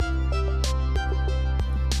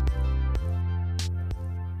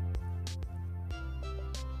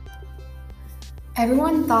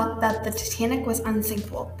Everyone thought that the Titanic was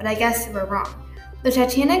unsinkable, but I guess they were wrong. The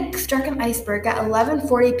Titanic struck an iceberg at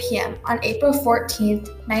 11:40 p.m. on April 14,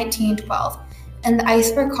 1912, and the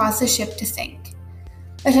iceberg caused the ship to sink.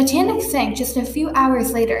 The Titanic sank just a few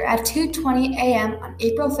hours later at 2:20 a.m. on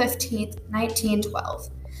April 15, 1912.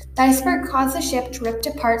 The iceberg caused the ship to rip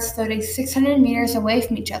to parts floating 600 meters away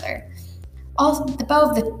from each other. Also, the bow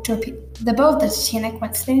of the Titanic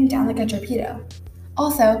went spinning down like a torpedo.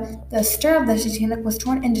 Also, the stern of the Titanic was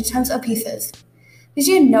torn into tons of pieces. Did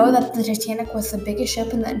you know that the Titanic was the biggest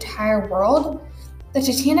ship in the entire world? The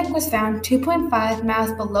Titanic was found 2.5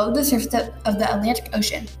 miles below the surface of the Atlantic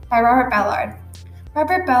Ocean by Robert Ballard.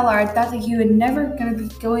 Robert Ballard thought that he would never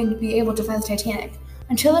going to be able to find the Titanic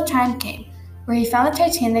until the time came where he found the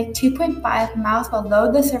Titanic 2.5 miles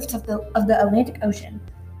below the surface of the Atlantic Ocean.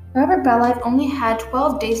 Robert Ballard only had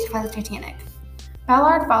 12 days to find the Titanic.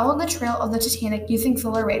 Ballard followed the trail of the Titanic using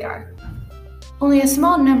solar radar. Only a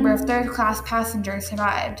small number of third-class passengers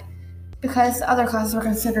survived, because the other classes were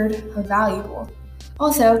considered valuable.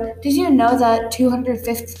 Also, did you know that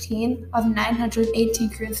 215 of 918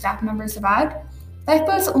 crew and staff members survived?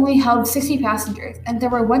 Lifeboats only held 60 passengers, and there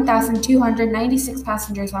were 1,296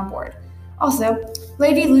 passengers on board. Also,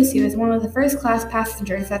 Lady Lucy was one of the first-class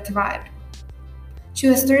passengers that survived. She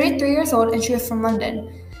was 33 years old and she was from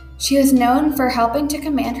London. She was known for helping to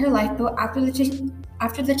command her lifeboat after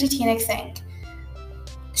the Titanic sank.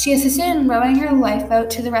 She assisted in rowing her lifeboat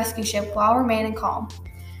to the rescue ship while remaining calm.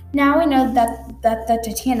 Now we know that the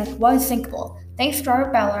Titanic was sinkable. Thanks to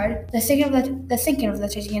Robert Ballard, the sinking of the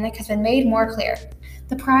Titanic has been made more clear.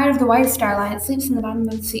 The pride of the White Star Line sleeps in the bottom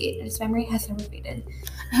of the sea, and its memory has never faded.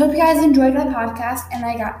 I hope you guys enjoyed my podcast, and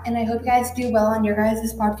I hope you guys do well on your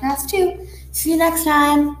guys' podcast too. See you next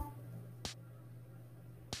time.